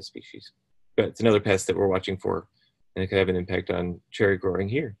regulated for this species. But it's another pest that we're watching for, and it could have an impact on cherry growing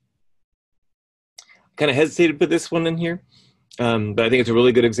here. Kind of hesitated to put this one in here, but I think it's a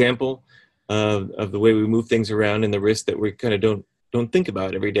really good example of the way we move things around and the risk that we kind of don't think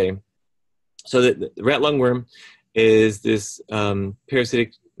about every day. So the rat lungworm is this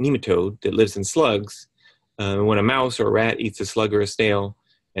parasitic nematode that lives in slugs. When a mouse or a rat eats a slug or a snail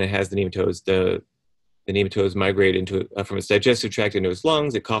and it has the nematodes, the nematodes migrate into from its digestive tract into its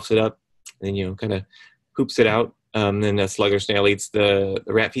lungs. It coughs it up, and then kind of poops it out. Then a slug or snail eats the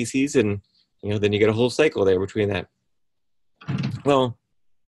rat feces, and then you get a whole cycle there between that. Well,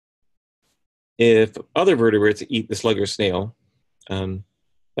 if other vertebrates eat the slug or snail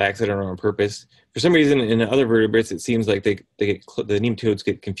by accident or on purpose, for some reason in other vertebrates it seems like the nematodes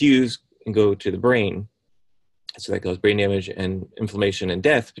get confused and go to the brain. So that causes brain damage and inflammation and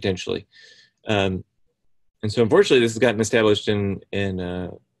death potentially. And so unfortunately this has gotten established in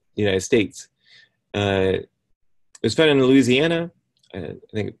the United States. It was found in Louisiana, I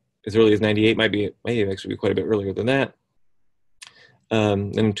think as early as 98, might actually be quite a bit earlier than that.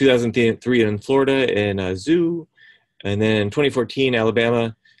 And in 2003 in Florida in a zoo, and then in 2014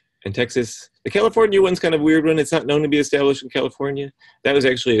 Alabama and Texas. The California one's kind of a weird one. It's not known to be established in California. That was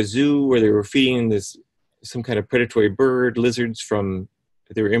actually a zoo where they were feeding some kind of predatory bird, lizards that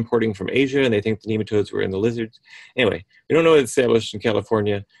they were importing from Asia, and they think the nematodes were in the lizards. Anyway, we don't know it's established in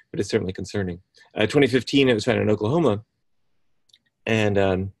California, but it's certainly concerning. 2015, it was found in Oklahoma.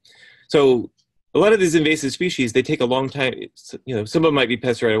 And so a lot of these invasive species, they take a long time. Some of them might be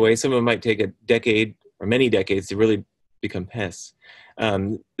pests right away. Some of them might take a decade or many decades to really become pests.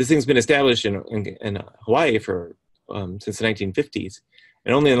 This thing's been established in Hawaii since the 1950s.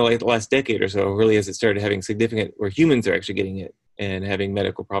 And only in the last decade or so really has it started having significant, where humans are actually getting it and having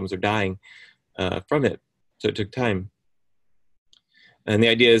medical problems or dying from it. So it took time. And the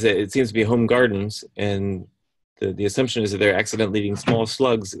idea is that it seems to be home gardens, and the assumption is that they're accidentally eating small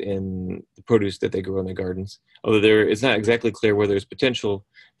slugs in the produce that they grow in the gardens. Although it's not exactly clear whether there's potential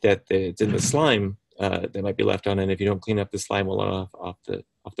that it's in the slime that might be left on, and if you don't clean up the slime well off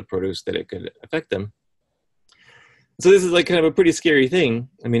the produce, that it could affect them. So this is like kind of a pretty scary thing.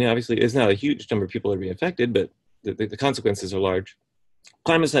 I mean, obviously, it's not a huge number of people that are being affected, but the consequences are large.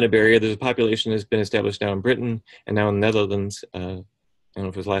 Climate's not a barrier. There's a population that's been established now in Britain and now in the Netherlands. I don't know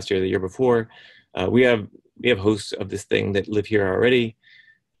if it was last year or the year before. We have hosts of this thing that live here already.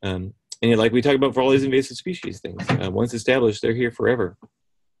 And like we talk about for all these invasive species things, once established, they're here forever.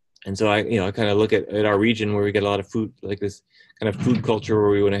 And so I kind of look at our region where we get a lot of food, like this kind of food culture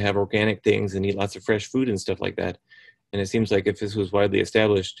where we want to have organic things and eat lots of fresh food and stuff like that. And it seems like if this was widely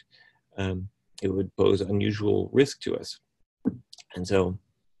established, it would pose unusual risk to us. And so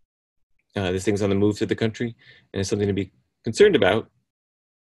this thing's on the move to the country, and it's something to be concerned about.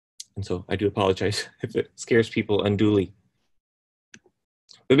 And so I do apologize if it scares people unduly.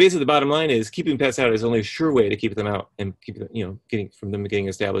 But basically the bottom line is keeping pests out is only a sure way to keep them out and keep them, getting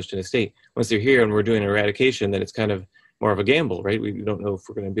established in a state. Once they're here and we're doing eradication, then it's kind of more of a gamble, right? We don't know if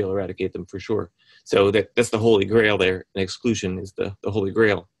we're going to be able to eradicate them for sure. So that's the holy grail there. And exclusion is the holy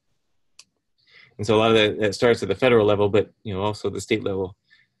grail. And so a lot of that starts at the federal level, but also the state level.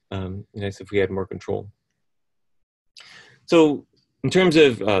 Nice if we had more control. So in terms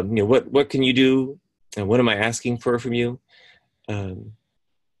of what can you do, and what am I asking from you?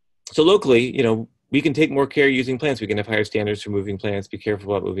 So locally, we can take more care using plants. We can have higher standards for moving plants. Be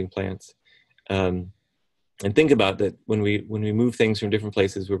careful about moving plants. And think about that when we move things from different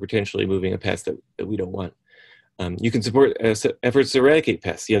places, we're potentially moving a pest that we don't want. You can support efforts to eradicate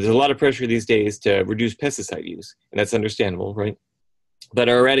pests. There's a lot of pressure these days to reduce pesticide use, and that's understandable, right? But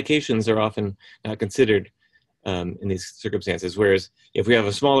our eradications are often not considered in these circumstances. Whereas if we have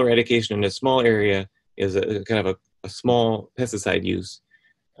a small eradication in a small area, is a kind of a small pesticide use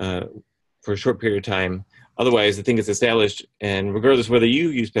for a short period of time. Otherwise, the thing is established, and regardless whether you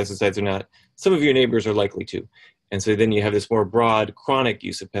use pesticides or not, some of your neighbors are likely to. And so then you have this more broad, chronic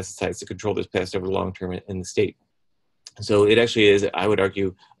use of pesticides to control this pest over the long term in the state. So it actually is, I would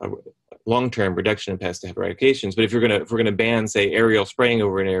argue, a long-term reduction in pest eradications. But if we're gonna ban, say, aerial spraying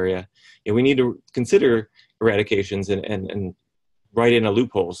over an area, we need to consider eradications and write in a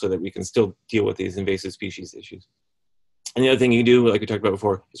loophole so that we can still deal with these invasive species issues. And the other thing you do, like we talked about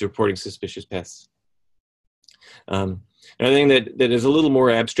before, is reporting suspicious pests. Another thing that is a little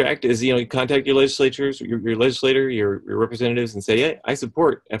more abstract is, you contact your legislators, your legislator, your representatives, and say, yeah, I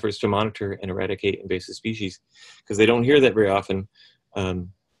support efforts to monitor and eradicate invasive species, because they don't hear that very often, and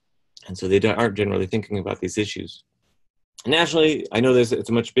so they aren't generally thinking about these issues. Nationally, I know it's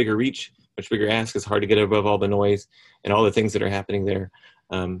a much bigger reach, much bigger ask. It's hard to get above all the noise and all the things that are happening there,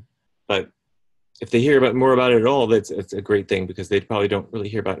 but if they hear more about it at all, it's a great thing, because they probably don't really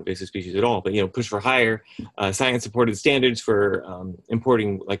hear about invasive species at all. But push for higher science-supported standards for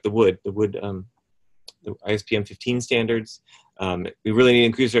importing, like the wood, the ISPM 15 standards. We really need to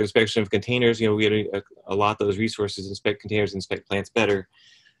increase our inspection of containers. We got to allot those resources, inspect containers, inspect plants better,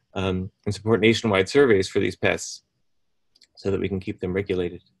 and support nationwide surveys for these pests so that we can keep them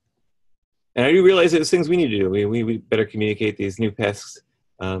regulated. And I do realize that there's things we need to do. We better communicate these new pests,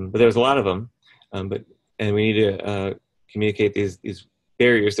 but there's a lot of them. And we need to communicate these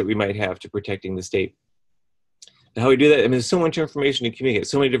barriers that we might have to protecting the state. And how we do that, there's so much information to communicate,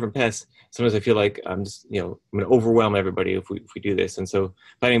 so many different pests. Sometimes I feel like I'm just, I'm going to overwhelm everybody if we do this. And so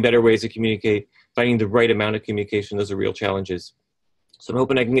finding better ways to communicate, finding the right amount of communication, those are real challenges. So I'm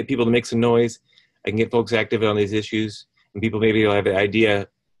hoping I can get people to make some noise. I can get folks active on these issues, and people maybe will have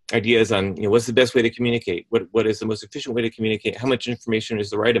ideas on, what's the best way to communicate? What is the most efficient way to communicate? How much information is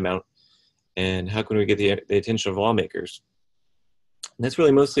the right amount? And how can we get the attention of lawmakers? And that's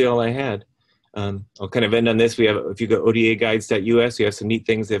really mostly all I had. I'll kind of end on this. We have, if you go odaguides.us, we have some neat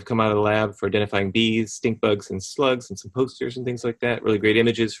things that have come out of the lab for identifying bees, stink bugs, and slugs, and some posters and things like that. Really great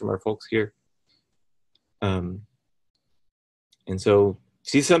images from our folks here. And so,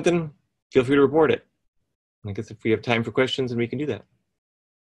 see something, feel free to report it. I guess if we have time for questions, then we can do that.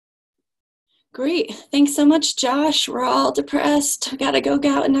 Great. Thanks so much, Josh. We're all depressed. We got to go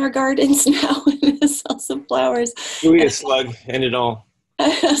out in our gardens now and sell some flowers. We need a slug, end it all.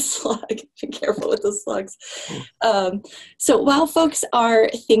 A slug. Be careful with the slugs. So while folks are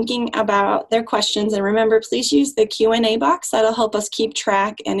thinking about their questions, and remember, please use the Q&A box. That'll help us keep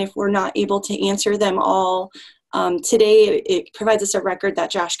track. And if we're not able to answer them all today, it provides us a record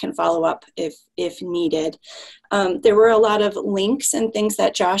that Josh can follow up if needed. There were a lot of links and things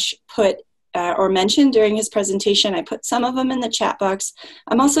that Josh put or mentioned during his presentation. I put some of them in the chat box.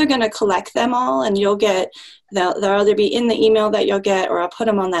 I'm also going to collect them all, and you'll get, they'll either be in the email that you'll get, or I'll put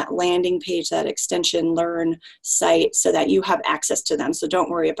them on that landing page, that Extension Learn site, so that you have access to them. So don't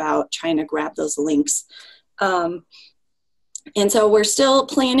worry about trying to grab those links. And so we're still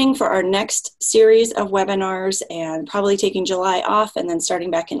planning for our next series of webinars, and probably taking July off and then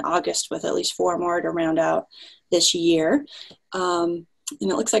starting back in August with at least 4 more to round out this year. And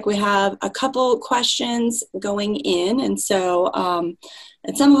it looks like we have a couple questions going in. And so,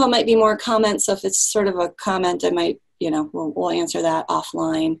 and some of them might be more comments. So if it's sort of a comment, I might, we'll answer that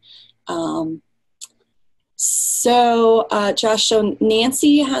offline. Josh, so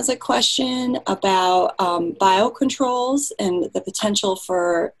Nancy has a question about biocontrols and the potential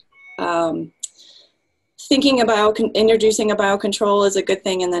for thinking about introducing a biocontrol is a good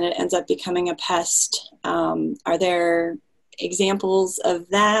thing, and then it ends up becoming a pest. Are there examples of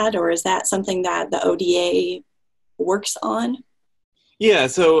that, or is that something that the ODA works on? Yeah,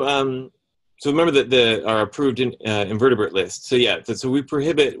 so remember that our approved invertebrate list. So yeah, so we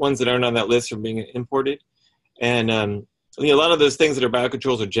prohibit ones that aren't on that list from being imported. And a lot of those things that are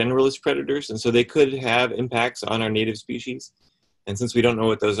biocontrols are generalist predators, and so they could have impacts on our native species. And since we don't know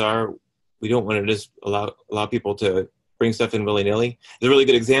what those are, we don't want to just allow people to bring stuff in willy-nilly. There's a really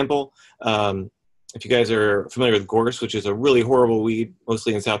good example. If you guys are familiar with gorse, which is a really horrible weed,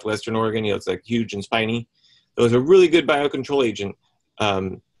 mostly in southwestern Oregon, it's like huge and spiny. It was a really good biocontrol agent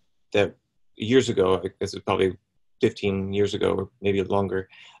that years ago, I guess it's probably 15 years ago or maybe longer,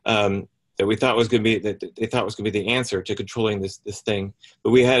 that we thought was going to be, that they thought was going to be the answer to controlling this thing.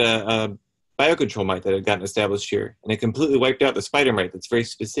 But we had a biocontrol mite that had gotten established here, and it completely wiped out the spider mite that's very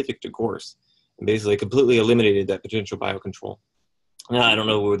specific to gorse, and basically completely eliminated that potential biocontrol. Now, I don't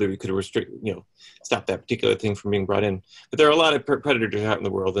know whether we could restrict, stop that particular thing from being brought in. But there are a lot of predators out in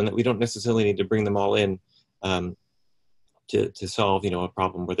the world, and that we don't necessarily need to bring them all in to solve, a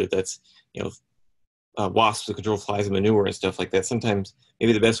problem, whether that's, wasps to control flies and manure and stuff like that. Sometimes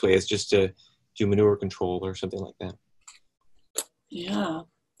maybe the best way is just to do manure control or something like that. Yeah.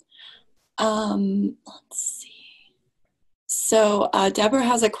 Let's see. So Deborah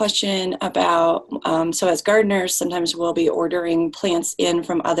has a question about, so as gardeners, sometimes we'll be ordering plants in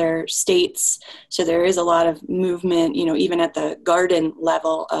from other states. So there is a lot of movement, you know, even at the garden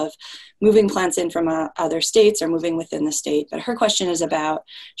level of moving plants in from other states or moving within the state. But her question is about,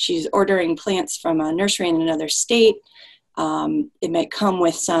 she's ordering plants from a nursery in another state. It might come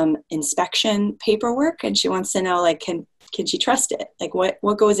with some inspection paperwork, and she wants to know, like, can she trust it? Like,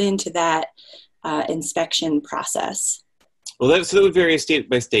 what goes into that inspection process? Well, that would vary state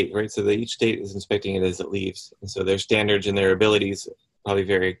by state, right? So that each state is inspecting it as it leaves. And so their standards and their abilities probably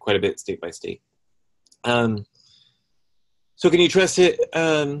vary quite a bit state by state. So can you trust it?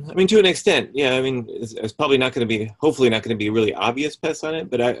 I mean, to an extent, yeah. I mean, it's probably not going to be, hopefully not going to be really obvious pests on it,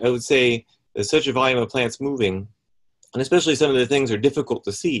 but I would say there's such a volume of plants moving, and especially some of the things are difficult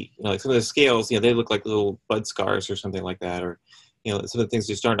to see. You know, like some of the scales, you know, they look like little bud scars or something like that, or, you know, some of the things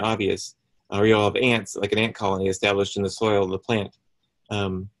just aren't obvious. Or you'll have ants, like an ant colony established in the soil of the plant.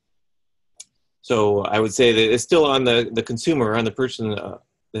 So I would say that it's still on the consumer, on the person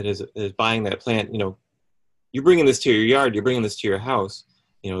that is buying that plant. You know, you're bringing this to your yard, you're bringing this to your house.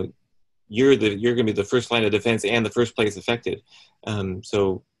 You know, you're going to be the first line of defense and the first place affected.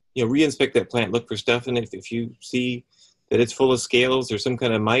 So, you know, re-inspect that plant, look for stuff, and if you see that it's full of scales or some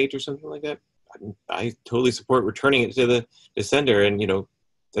kind of mite or something like that, I totally support returning it to the sender, and, you know,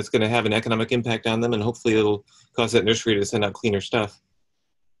 that's going to have an economic impact on them, and hopefully it'll cause that nursery to send out cleaner stuff.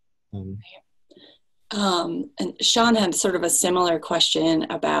 And Sean had sort of a similar question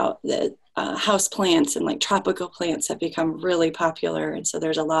about the house plants, and like tropical plants have become really popular. And so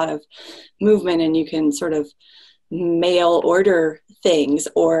there's a lot of movement, and you can sort of mail order things,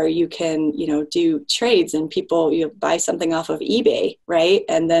 or you can, you know, do trades, and people, you know, buy something off of eBay, right?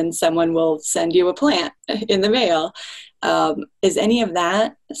 And then someone will send you a plant in the mail. Is any of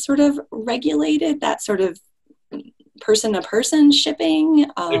that sort of regulated, that sort of person-to-person shipping?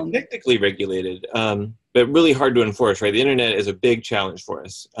 They're technically regulated, but really hard to enforce, right? The internet is a big challenge for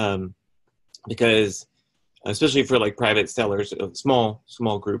us, because especially for like private sellers of small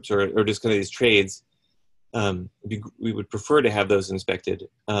groups, or just kind of these trades, we would prefer to have those inspected.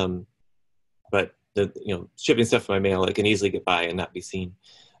 But you know, shipping stuff by mail, it can easily get by and not be seen.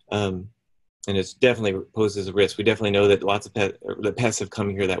 And it's definitely poses a risk. We definitely know that lots of pests have come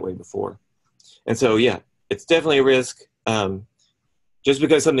here that way before. And so, yeah, it's definitely a risk. Just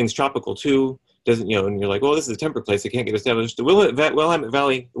because something's tropical too, doesn't, you know, and you're like, well, this is a temperate place, it can't get established. The Willamette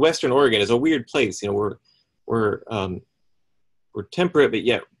Valley, Western Oregon, is a weird place. You know, we're temperate, but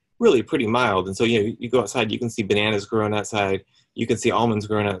yet really pretty mild. And so, you know, you go outside, you can see bananas growing outside, you can see almonds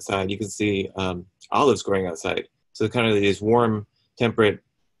growing outside, you can see olives growing outside. So kind of these warm, temperate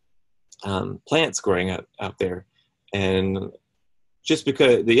plants growing out there. And just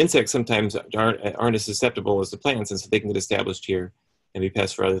because the insects sometimes aren't as susceptible as the plants, and so they can get established here and be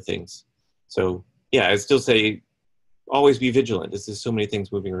pests for other things. So yeah, I'd still say always be vigilant. There's so many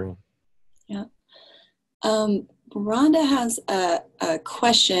things moving around. Yeah. Rhonda has a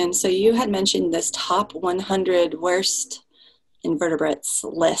question. So you had mentioned this top 100 worst invertebrates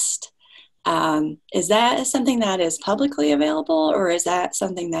list. Is that something that is publicly available, or is that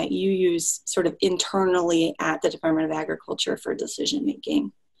something that you use sort of internally at the Department of Agriculture for decision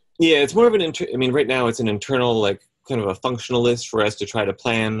making? Yeah, it's more of an, I mean, right now it's an internal, like kind of a functional list for us to try to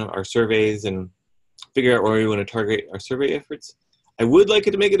plan our surveys and figure out where we want to target our survey efforts. I would like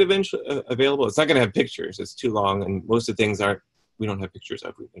it to make it eventually available. It's not going to have pictures. It's too long, and most of the things we don't have pictures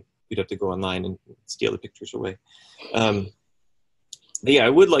of. We'd have to go online and steal the pictures away. But yeah,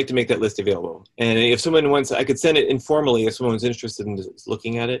 I would like to make that list available. And if someone wants, I could send it informally if someone's interested in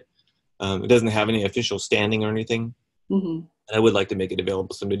looking at it. It doesn't have any official standing or anything. Mm-hmm. And I would like to make it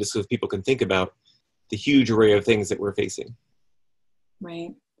available someday, just so people can think about the huge array of things that we're facing.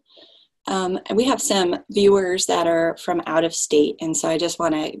 Right. And we have some viewers that are from out of state. And so I just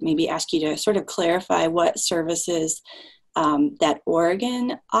want to maybe ask you to sort of clarify what services that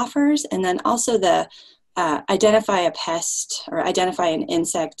Oregon offers, and then also the identify a pest or identify an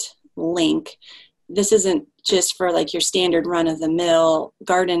insect link. This isn't just for like your standard run-of-the-mill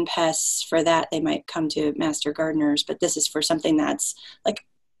garden pests. For that, they might come to master gardeners, but this is for something that's like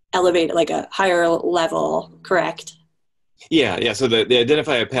elevated, like a higher level, correct? Yeah. So the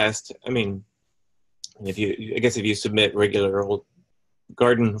identify a pest, I mean, I guess if you submit regular old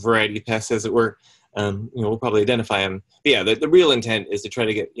garden variety pests, as it were, we'll probably identify them. But yeah, the real intent is to try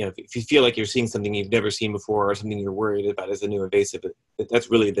to get, if you feel like you're seeing something you've never seen before, or something you're worried about as a new invasive,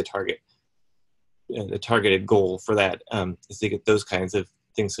 that's really the target. The targeted goal for that is to get those kinds of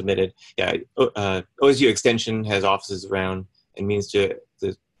things submitted. Yeah, OSU Extension has offices around and means to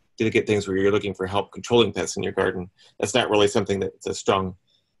to get things where you're looking for help controlling pests in your garden. That's not really something that's a strong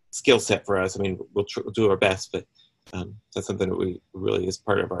skill set for us. I mean, we'll do our best, but that's something that we really is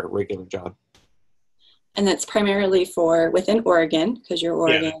part of our regular job. And that's primarily for within Oregon, because you're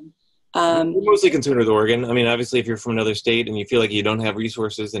Oregon. Yeah. We're mostly concerned with Oregon. I mean, obviously, if you're from another state and you feel like you don't have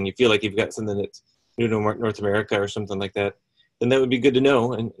resources and you feel like you've got something that's new to North America or something like that, then that would be good to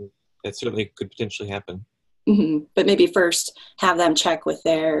know, and that certainly could potentially happen. Mm-hmm. But maybe first have them check with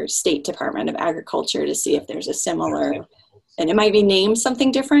their state Department of Agriculture to see if there's a similar, and it might be named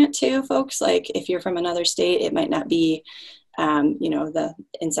something different too, folks. Like if you're from another state, it might not be, the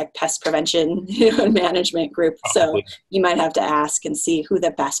insect pest prevention management group. So you might have to ask and see who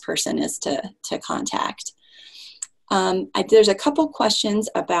the best person is to contact. There's a couple questions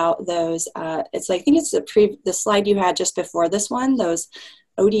about those. I think it's the slide you had just before this one, those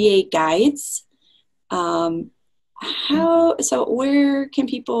ODA guides. Where can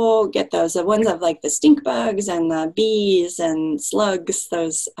people get those? The ones of like the stink bugs and the bees and slugs,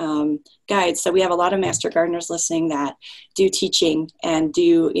 those guides. So we have a lot of master gardeners listening that do teaching and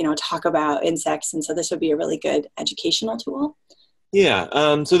do, talk about insects. And so this would be a really good educational tool. Yeah.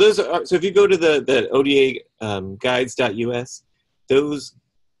 So if you go to the ODA guides.us, those,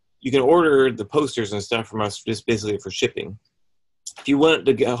 you can order the posters and stuff from us just basically for shipping. If you want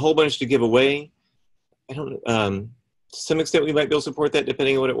a whole bunch to give away, to some extent we might be able to support that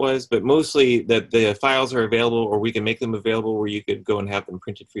depending on what it was, but mostly that the files are available, or we can make them available where you could go and have them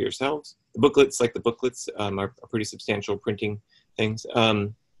printed for yourselves. The booklets are pretty substantial printing things.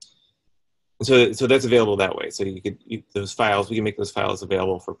 So that's available that way. So we can make those files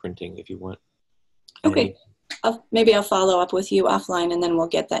available for printing if you want. Okay. Maybe I'll follow up with you offline, and then we'll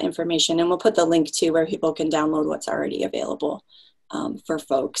get that information, and we'll put the link to where people can download what's already available for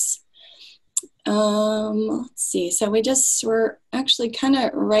folks. Let's see. So we're actually kind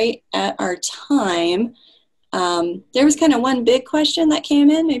of right at our time. There was kind of one big question that came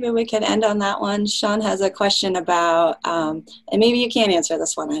in. Maybe we could end on that one. Sean has a question about, and maybe you can't answer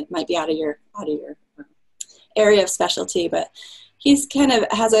this one. It might be out of your area of specialty, but he's kind of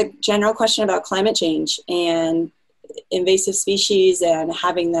has a general question about climate change and invasive species and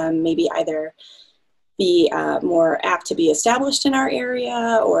having them maybe either be more apt to be established in our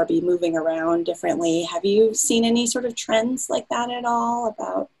area or be moving around differently. Have you seen any sort of trends like that at all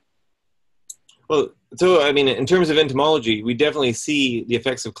about? Well, so I mean, in terms of entomology, we definitely see the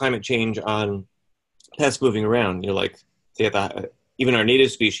effects of climate change on pests moving around. Even our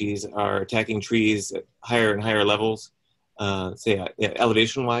native species are attacking trees at higher and higher levels,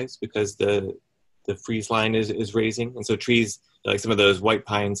 elevation-wise, because the freeze line is raising, and so trees like some of those white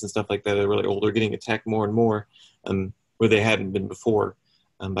pines and stuff like that are really old, are getting attacked more and more where they hadn't been before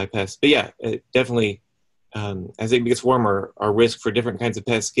by pests. But yeah, definitely, as it gets warmer, our risk for different kinds of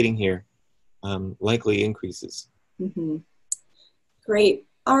pests getting here likely increases. Mm-hmm. Great.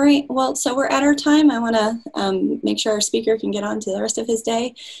 All right. Well, so we're at our time. I want to make sure our speaker can get on to the rest of his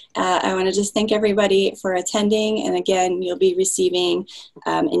day. I want to just thank everybody for attending. And again, you'll be receiving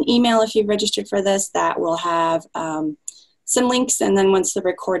an email if you've registered for this that will have some links. And then once the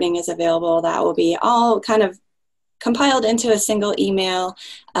recording is available, that will be all kind of compiled into a single email.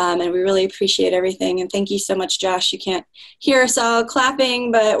 And we really appreciate everything. And thank you so much, Josh. You can't hear us all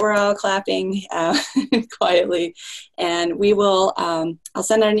clapping, but we're all clapping quietly. And we will, I'll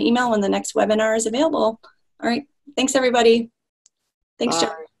send out an email when the next webinar is available. All right. Thanks, everybody. Thanks,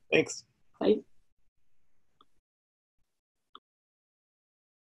 Josh. Thanks. Bye.